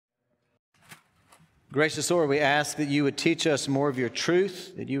Gracious Lord, we ask that you would teach us more of your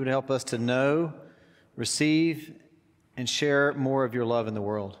truth, that you would help us to know, receive, and share more of your love in the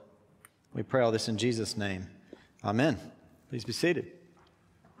world. We pray all this in Jesus' name. Amen. Please be seated.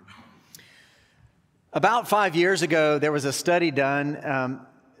 About 5 years ago, there was a study done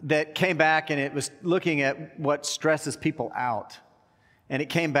that came back, and it was looking at what stresses people out. And it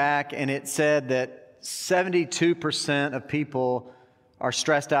came back and it said that 72% of people are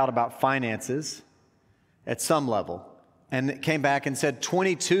stressed out about finances at some level. And it came back and said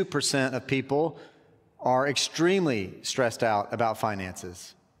 22% of people are extremely stressed out about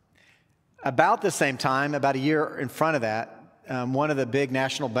finances. About the same time, about a year in front of that, one of the big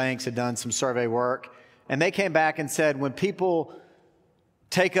national banks had done some survey work, and they came back and said when people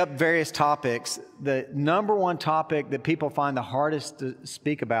take up various topics, the number one topic that people find the hardest to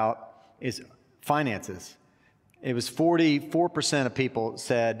speak about is finances. It was 44% of people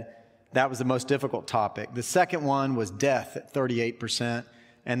said that was the most difficult topic. The second one was death at 38%,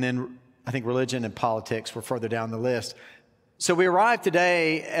 and then I think religion and politics were further down the list. So we arrived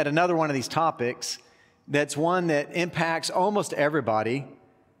today at another one of these topics that's one that impacts almost everybody,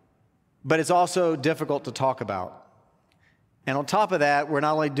 but it's also difficult to talk about. And on top of that, we're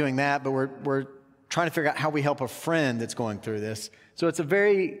not only doing that, but we're trying to figure out how we help a friend that's going through this. So it's a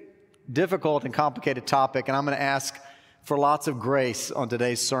very difficult and complicated topic, and I'm going to ask for lots of grace on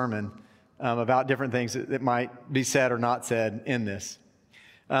today's sermon about different things that might be said or not said in this.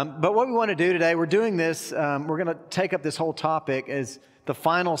 But what we want to do today, we're doing this, we're going to take up this whole topic as the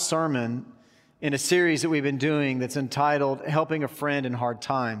final sermon in a series that we've been doing that's entitled Helping a Friend in Hard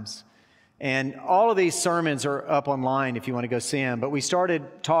Times. And all of these sermons are up online if you want to go see them. But we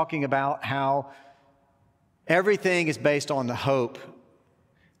started talking about how everything is based on the hope,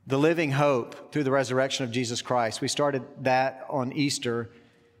 the living hope through the resurrection of Jesus Christ. We started that on Easter.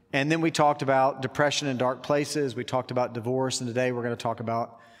 And then we talked about depression in dark places. We talked about divorce. And today we're going to talk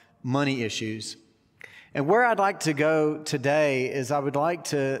about money issues. And where I'd like to go today is I would like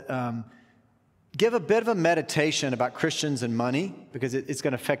to give a bit of a meditation about Christians and money, because it's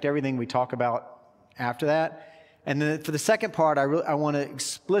going to affect everything we talk about after that. And then for the second part, I want to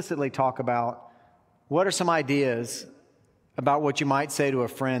explicitly talk about what are some ideas about what you might say to a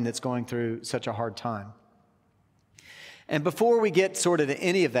friend that's going through such a hard time. And before we get sort of to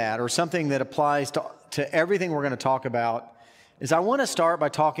any of that, or something that applies to everything we're going to talk about, is I want to start by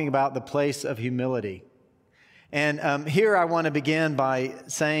talking about the place of humility. And here I want to begin by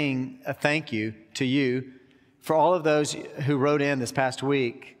saying a thank you to you for all of those who wrote in this past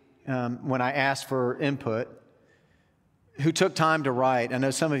week when I asked for input, who took time to write. I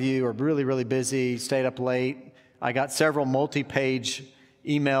know some of you are really, really busy, stayed up late. I got several multi-page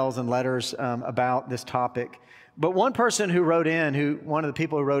emails and letters about this topic. But one person who wrote in, one of the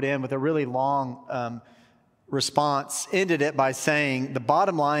people who wrote in with a really long response, ended it by saying, the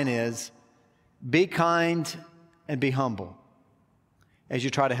bottom line is, be kind and be humble as you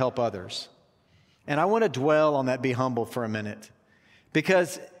try to help others. And I want to dwell on that be humble for a minute,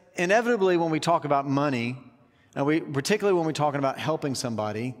 because inevitably when we talk about money, and particularly when we're talking about helping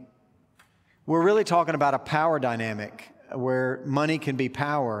somebody, we're really talking about a power dynamic where money can be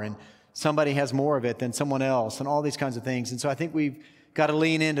power and somebody has more of it than someone else and all these kinds of things. And so I think we've got to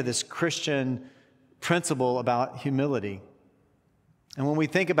lean into this Christian principle about humility. And when we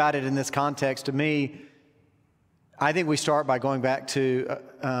think about it in this context, to me, I think we start by going back to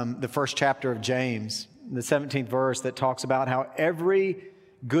the first chapter of James, the 17th verse, that talks about how every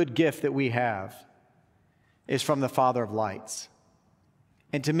good gift that we have is from the Father of lights.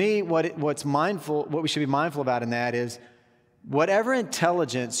 And to me, what we should be mindful about in that is whatever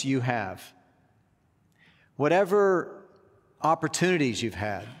intelligence you have, whatever opportunities you've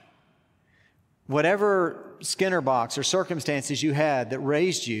had, whatever Skinner box or circumstances you had that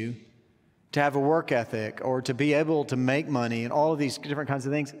raised you to have a work ethic or to be able to make money and all of these different kinds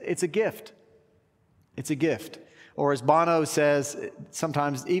of things, it's a gift. It's a gift. Or as Bono says,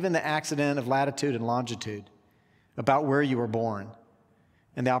 sometimes even the accident of latitude and longitude, about where you were born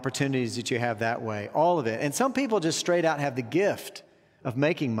and the opportunities that you have that way, all of it. And some people just straight out have the gift of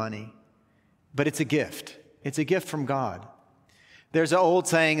making money, but it's a gift. It's a gift from God. There's an old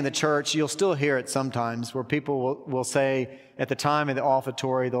saying in the church, you'll still hear it sometimes, where people will say at the time of the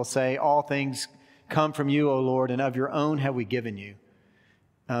offertory, they'll say, all things come from you, O Lord, and of your own have we given you,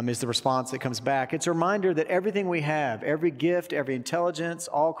 is the response that comes back. It's a reminder that everything we have, every gift, every intelligence,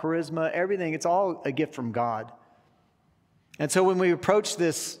 all charisma, everything, it's all a gift from God. And so when we approach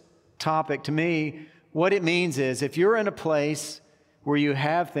this topic, to me, what it means is if you're in a place where you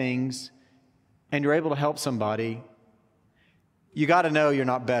have things and you're able to help somebody, you got to know you're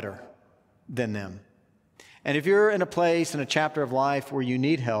not better than them. And if you're in a place, in a chapter of life where you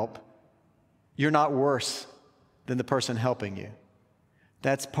need help, you're not worse than the person helping you.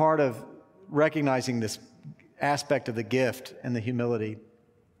 That's part of recognizing this aspect of the gift and the humility.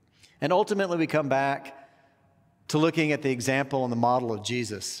 And ultimately, we come back to looking at the example and the model of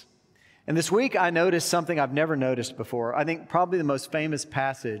Jesus. And this week, I noticed something I've never noticed before. I think probably the most famous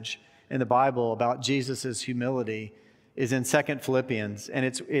passage in the Bible about Jesus' humility is in 2 Philippians. And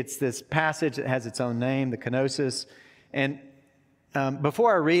it's this passage that has its own name, the kenosis. And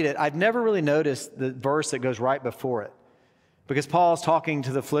before I read it, I'd never really noticed the verse that goes right before it. Because Paul's talking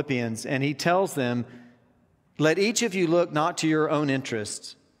to the Philippians, and he tells them, let each of you look not to your own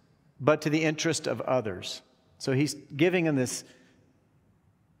interests, but to the interest of others. So he's giving them this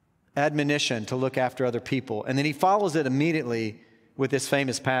admonition to look after other people. And then he follows it immediately with this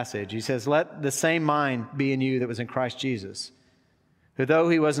famous passage. He says, let the same mind be in you that was in Christ Jesus, who though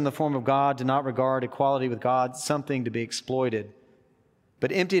he was in the form of God, did not regard equality with God something to be exploited,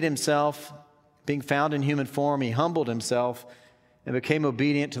 but emptied himself, being found in human form, he humbled himself and became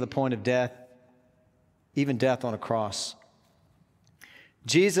obedient to the point of death, even death on a cross.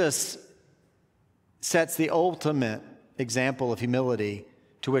 Jesus sets the ultimate example of humility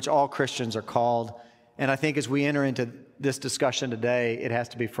to which all Christians are called. And I think as we enter into this discussion today, it has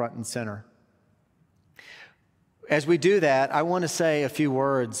to be front and center. As we do that, I want to say a few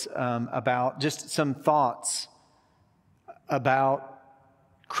words about just some thoughts about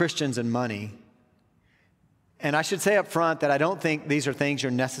Christians and money. And I should say up front that I don't think these are things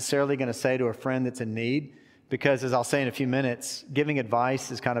you're necessarily going to say to a friend that's in need, because as I'll say in a few minutes, giving advice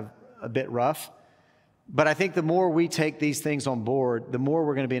is kind of a bit rough. But I think the more we take these things on board, the more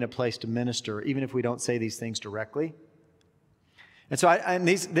we're going to be in a place to minister, even if we don't say these things directly. And so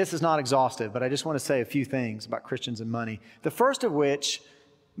this is not exhaustive, but I just want to say a few things about Christians and money. The first of which,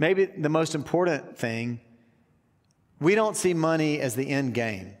 maybe the most important thing, we don't see money as the end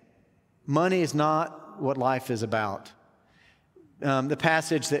game. Money is not what life is about. The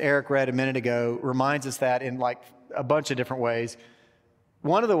passage that Eric read a minute ago reminds us that in like a bunch of different ways.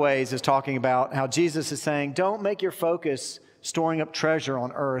 One of the ways is talking about how Jesus is saying, don't make your focus storing up treasure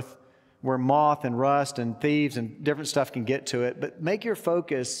on earth where moth and rust and thieves and different stuff can get to it, but make your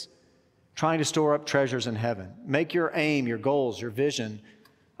focus trying to store up treasures in heaven. Make your aim, your goals, your vision,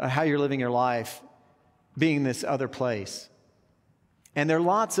 how you're living your life being this other place. And there are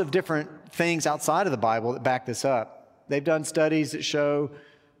lots of different things outside of the Bible that back this up. They've done studies that show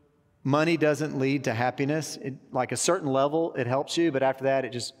money doesn't lead to happiness. Like a certain level, it helps you, but after that,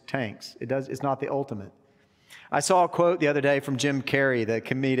 it just tanks. It's not the ultimate. I saw a quote the other day from Jim Carrey, the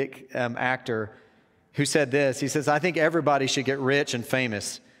comedic actor, who said this. He says, I think everybody should get rich and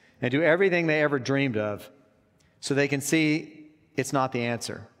famous and do everything they ever dreamed of so they can see it's not the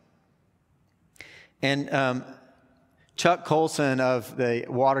answer. And Chuck Colson of the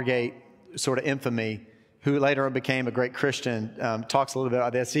Watergate sort of infamy, who later became a great Christian, talks a little bit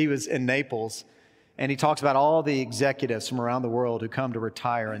about this. He was in Naples, and he talks about all the executives from around the world who come to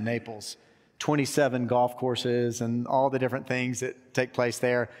retire in Naples, 27 golf courses and all the different things that take place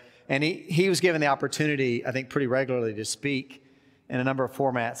there. And he was given the opportunity, I think, pretty regularly to speak in a number of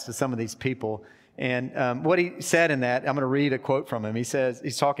formats to some of these people. And what he said in that, I'm going to read a quote from him. He says,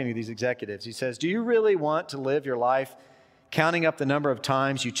 he's talking to these executives. He says, do you really want to live your life counting up the number of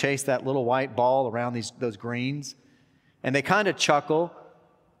times you chase that little white ball around those greens? And they kind of chuckle,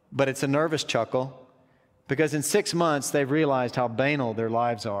 but it's a nervous chuckle, because in 6 months they've realized how banal their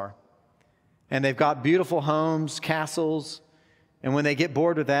lives are. And they've got beautiful homes, castles, and when they get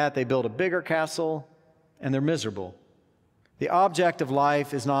bored with that, they build a bigger castle, and they're miserable. The object of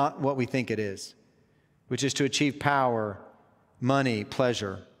life is not what we think it is, which is to achieve power, money,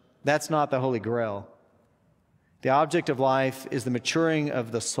 pleasure. That's not the Holy Grail. The object of life is the maturing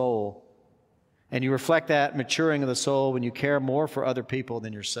of the soul. And you reflect that maturing of the soul when you care more for other people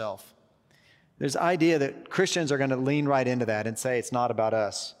than yourself. There's the idea that Christians are going to lean right into that and say it's not about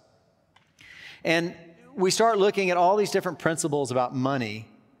us. And we start looking at all these different principles about money.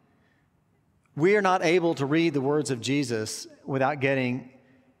 We are not able to read the words of Jesus without getting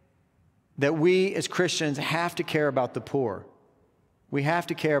that we as Christians have to care about the poor. We have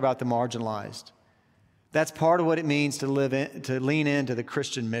to care about the marginalized. That's part of what it means to lean into the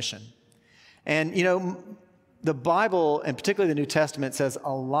Christian mission. And, you know, the Bible, and particularly the New Testament, says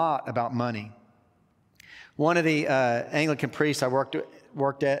a lot about money. One of the Anglican priests I worked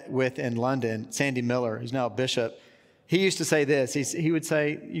with in London, Sandy Miller, who's now a bishop, he used to say this. He would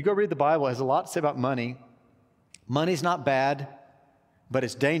say, you go read the Bible, it has a lot to say about money. Money's not bad, but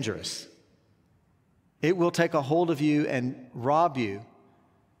it's dangerous. It will take a hold of you and rob you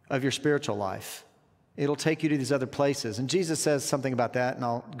of your spiritual life. It'll take you to these other places. And Jesus says something about that, and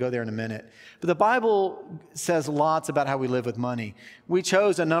I'll go there in a minute. But the Bible says lots about how we live with money. We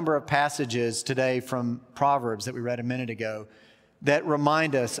chose a number of passages today from Proverbs that we read a minute ago that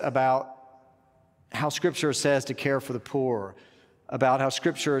remind us about how Scripture says to care for the poor, about how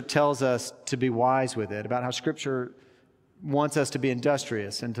Scripture tells us to be wise with it, about how Scripture wants us to be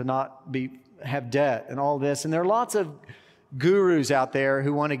industrious and to not have debt and all this. And there are lots of gurus out there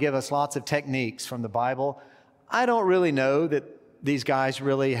who want to give us lots of techniques from the Bible. I don't really know that these guys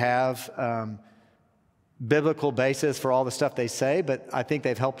really have biblical basis for all the stuff they say, but I think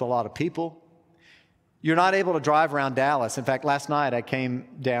they've helped a lot of people. You're not able to drive around Dallas. In fact, last night I came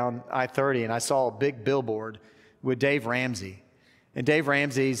down I-30 and I saw a big billboard with Dave Ramsey. And Dave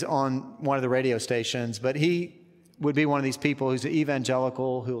Ramsey's on one of the radio stations, but he would be one of these people who's an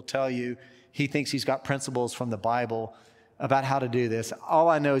evangelical who will tell you he thinks he's got principles from the Bible about how to do this. All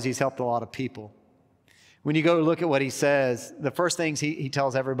I know is he's helped a lot of people. When you go look at what he says, the first things he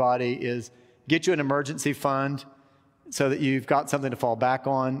tells everybody is get you an emergency fund so that you've got something to fall back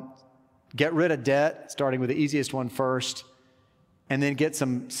on. Get rid of debt, starting with the easiest one first, and then get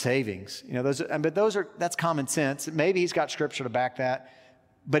some savings. You know, that's common sense. Maybe he's got Scripture to back that,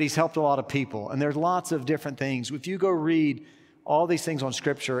 but he's helped a lot of people. And there's lots of different things. If you go read all these things on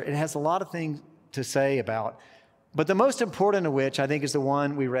Scripture, it has a lot of things to say about. But the most important of which, I think, is the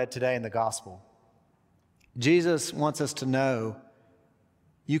one we read today in the gospel. Jesus wants us to know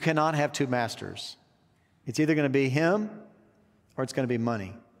you cannot have two masters. It's either going to be him or it's going to be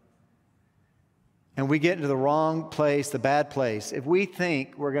money. And we get into the wrong place, the bad place. If we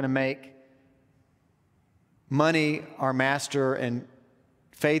think we're going to make money our master and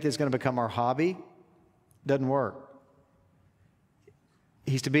faith is going to become our hobby, it doesn't work.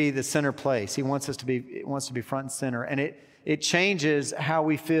 He's to be the center place. He wants to be front and center. And it changes how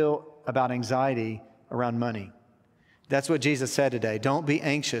we feel about anxiety around money. That's what Jesus said today. Don't be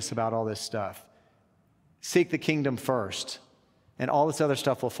anxious about all this stuff. Seek the kingdom first, and all this other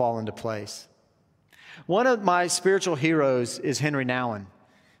stuff will fall into place. One of my spiritual heroes is Henry Nouwen,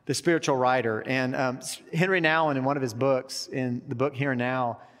 the spiritual writer. And Henry Nouwen, in one of his books, in the book Here and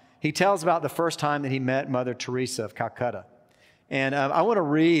Now, he tells about the first time that he met Mother Teresa of Calcutta. And I want to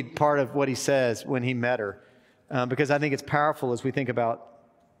read part of what he says when he met her, because I think it's powerful as we think about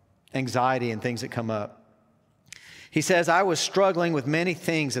anxiety and things that come up. He says, I was struggling with many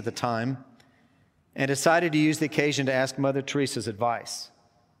things at the time and decided to use the occasion to ask Mother Teresa's advice.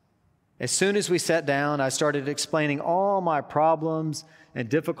 As soon as we sat down, I started explaining all my problems and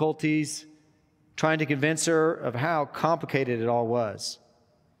difficulties, trying to convince her of how complicated it all was.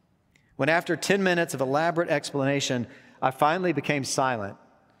 When after 10 minutes of elaborate explanation, I finally became silent,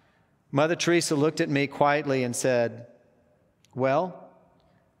 Mother Teresa looked at me quietly and said, well,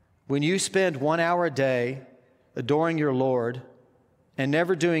 when you spend 1 hour a day adoring your Lord and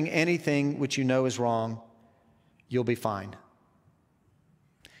never doing anything which you know is wrong, you'll be fine.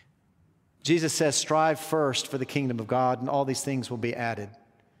 Jesus says, strive first for the kingdom of God, and all these things will be added.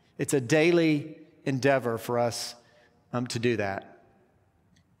 It's a daily endeavor for us to do that.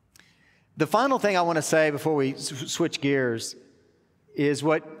 The final thing I want to say before we switch gears is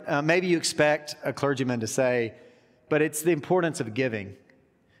what maybe you expect a clergyman to say, but it's the importance of giving.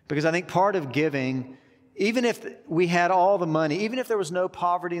 Because I think part of giving, even if we had all the money, even if there was no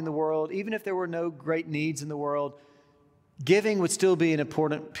poverty in the world, even if there were no great needs in the world, giving would still be an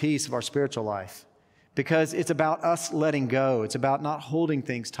important piece of our spiritual life. Because it's about us letting go. It's about not holding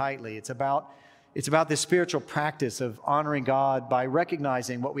things tightly. It's about this spiritual practice of honoring God by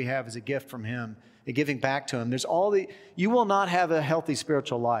recognizing what we have as a gift from Him and giving back to Him. You will not have a healthy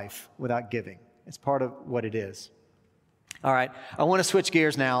spiritual life without giving. It's part of what it is. All right, I want to switch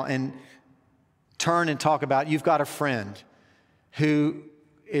gears now and turn and talk about, you've got a friend who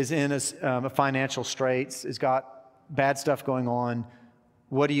is in a financial straits, has got bad stuff going on.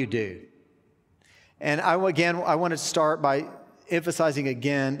 What do you do? And I want to start by emphasizing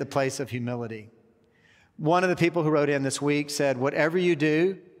again the place of humility. One of the people who wrote in this week said, whatever you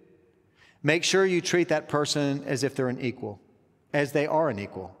do, make sure you treat that person as if they're an equal, as they are an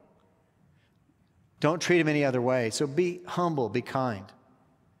equal. Don't treat them any other way. So be humble, be kind.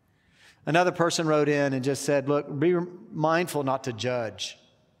 Another person wrote in and just said, look, be mindful not to judge.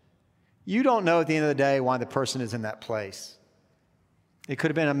 You don't know at the end of the day why the person is in that place. It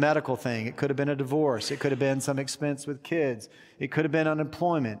could have been a medical thing. It could have been a divorce. It could have been some expense with kids. It could have been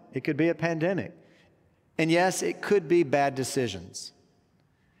unemployment. It could be a pandemic. And yes, it could be bad decisions.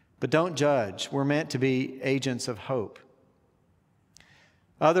 But don't judge. We're meant to be agents of hope.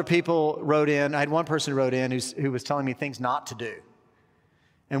 Other people wrote in. I had one person who wrote in who was telling me things not to do.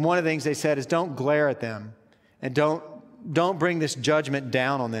 And one of the things they said is don't glare at them and don't bring this judgment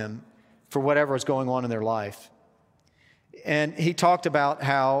down on them for whatever is going on in their life. And he talked about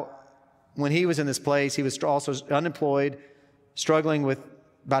how when he was in this place, he was also unemployed, struggling with,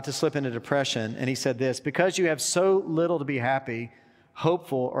 about to slip into depression. And he said this, because you have so little to be happy,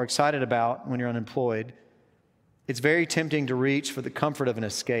 hopeful, or excited about when you're unemployed, it's very tempting to reach for the comfort of an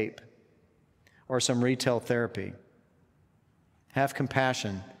escape or some retail therapy. Have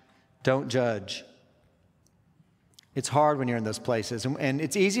compassion. Don't judge. It's hard when you're in those places. And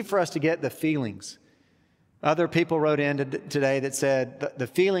it's easy for us to get the feelings. Other people wrote in today that said the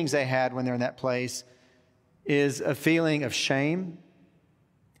feelings they had when they're in that place is a feeling of shame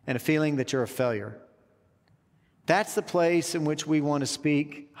and a feeling that you're a failure. That's the place in which we want to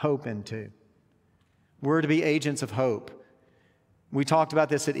speak hope into. We're to be agents of hope. We talked about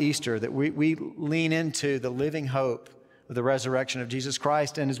this at Easter, that we lean into the living hope of the resurrection of Jesus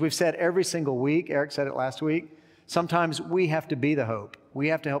Christ. And as we've said every single week, Eric said it last week, sometimes we have to be the hope. We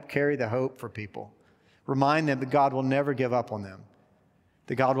have to help carry the hope for people. Remind them that God will never give up on them,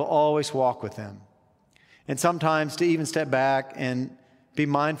 that God will always walk with them. And sometimes to even step back and be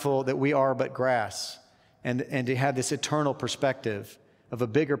mindful that we are but grass, and to have this eternal perspective of a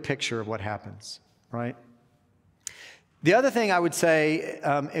bigger picture of what happens, right? The other thing I would say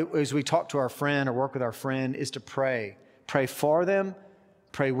as we talk to our friend or work with our friend is to pray. Pray for them,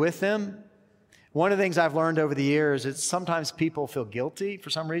 pray with them. One of the things I've learned over the years is sometimes people feel guilty for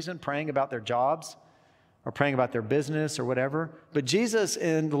some reason praying about their jobs or praying about their business or whatever. But Jesus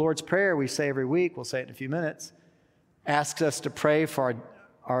in the Lord's Prayer, we say every week, we'll say it in a few minutes, asks us to pray for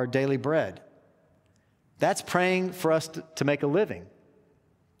our daily bread. That's praying for us to make a living.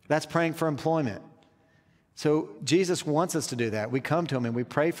 That's praying for employment. So Jesus wants us to do that. We come to him and we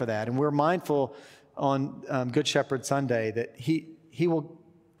pray for that. And we're mindful on Good Shepherd Sunday that he will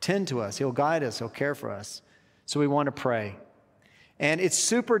tend to us. He'll guide us. He'll care for us. So we want to pray. And it's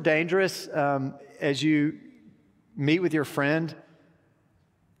super dangerous as you meet with your friend.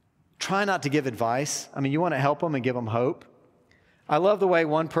 Try not to give advice. I mean, you want to help them and give them hope. I love the way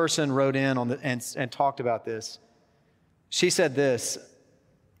one person wrote in and talked about this. She said this,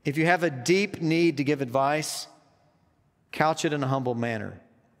 if you have a deep need to give advice, couch it in a humble manner.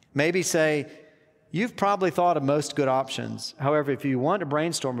 Maybe say, you've probably thought of most good options. However, if you want to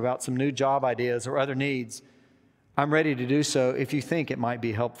brainstorm about some new job ideas or other needs, I'm ready to do so if you think it might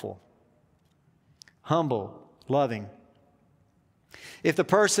be helpful. Humble, loving. If the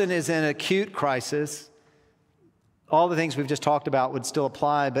person is in acute crisis, all the things we've just talked about would still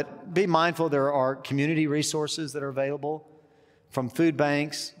apply, but be mindful there are community resources that are available, from food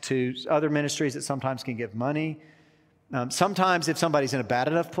banks to other ministries that sometimes can give money. Sometimes if somebody's in a bad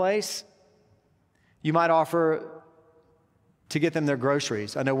enough place, you might offer to get them their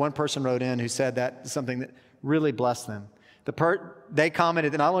groceries. I know one person wrote in who said that something that really blessed them. They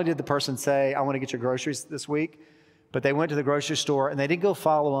commented that not only did the person say, I want to get your groceries this week, but they went to the grocery store and they didn't go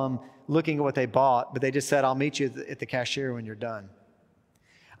follow them looking at what they bought, but they just said, I'll meet you at the cashier when you're done.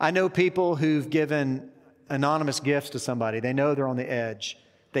 I know people who've given anonymous gifts to somebody. They know they're on the edge.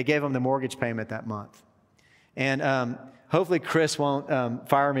 They gave them the mortgage payment that month. And hopefully Chris won't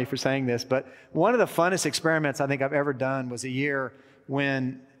fire me for saying this, but one of the funnest experiments I think I've ever done was a year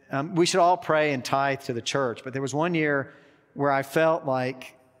when we should all pray and tithe to the church. But there was one year where I felt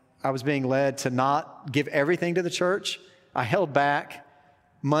like I was being led to not give everything to the church. I held back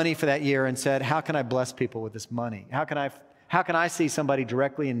money for that year and said, how can I bless people with this money? How can I see somebody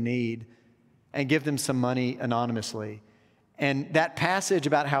directly in need and give them some money anonymously? And that passage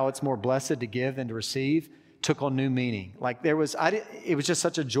about how it's more blessed to give than to receive took on new meaning. Like it was just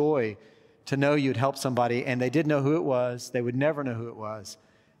such a joy to know you'd help somebody and they didn't know who it was. They would never know who it was.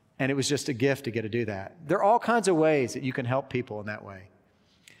 And it was just a gift to get to do that. There are all kinds of ways that you can help people in that way.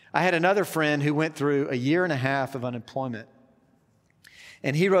 I had another friend who went through a year and a half of unemployment.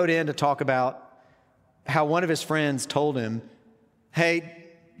 And he wrote in to talk about how one of his friends told him, hey,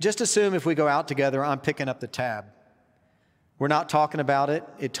 just assume if we go out together, I'm picking up the tab. We're not talking about it.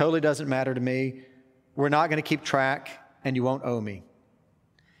 It totally doesn't matter to me. We're not going to keep track, and you won't owe me.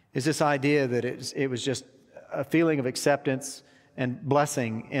 It's this idea that it was just a feeling of acceptance and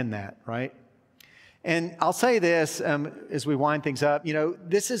blessing in that, right? And I'll say this as we wind things up. You know,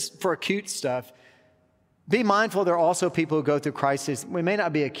 this is for acute stuff. Be mindful there are also people who go through crisis. We may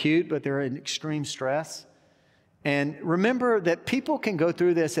not be acute, but they're in extreme stress. And remember that people can go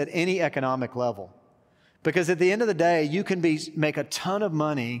through this at any economic level. Because at the end of the day, you can make a ton of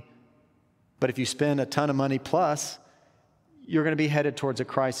money, but if you spend a ton of money plus, you're going to be headed towards a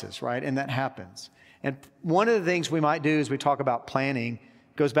crisis, right? And that happens. And one of the things we might do as we talk about planning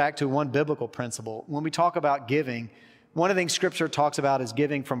goes back to one biblical principle. When we talk about giving, one of the things Scripture talks about is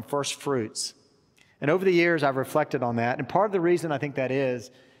giving from first fruits. And over the years, I've reflected on that. And part of the reason I think that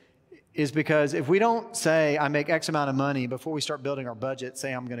is because if we don't say, I make X amount of money before we start building our budget,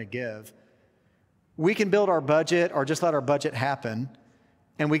 say I'm going to give, we can build our budget or just let our budget happen,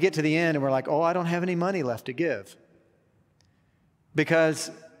 and we get to the end and we're like, oh, I don't have any money left to give. Because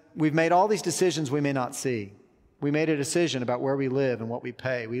we've made all these decisions we may not see. We made a decision about where we live and what we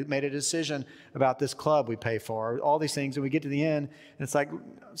pay. We made a decision about this club we pay for, all these things, and we get to the end, and it's like,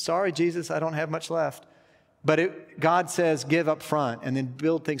 sorry, Jesus, I don't have much left. But God says give up front and then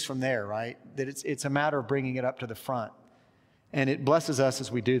build things from there, right? That it's a matter of bringing it up to the front. And it blesses us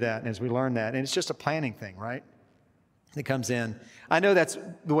as we do that and as we learn that. And it's just a planning thing, right? That comes in. I know that's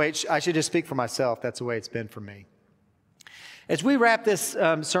the way, I should just speak for myself. That's the way it's been for me. As we wrap this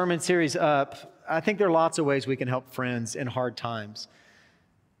sermon series up, I think there are lots of ways we can help friends in hard times.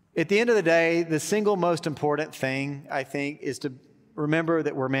 At the end of the day, the single most important thing, I think, is to remember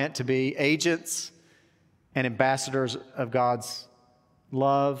that we're meant to be agents and ambassadors of God's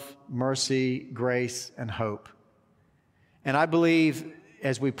love, mercy, grace, and hope. And I believe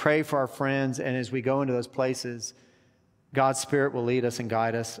as we pray for our friends and as we go into those places, God's Spirit will lead us and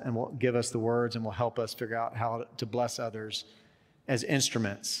guide us and will give us the words and will help us figure out how to bless others as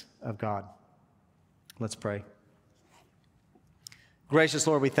instruments of God. Let's pray. Gracious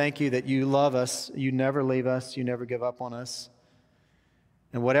Lord, we thank you that you love us. You never leave us. You never give up on us.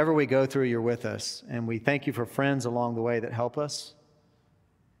 And whatever we go through, you're with us. And we thank you for friends along the way that help us.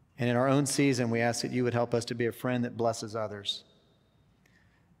 And in our own season, we ask that you would help us to be a friend that blesses others.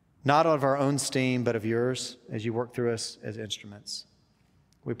 Not of our own steam, but of yours as you work through us as instruments.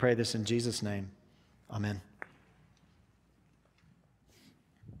 We pray this in Jesus' name. Amen.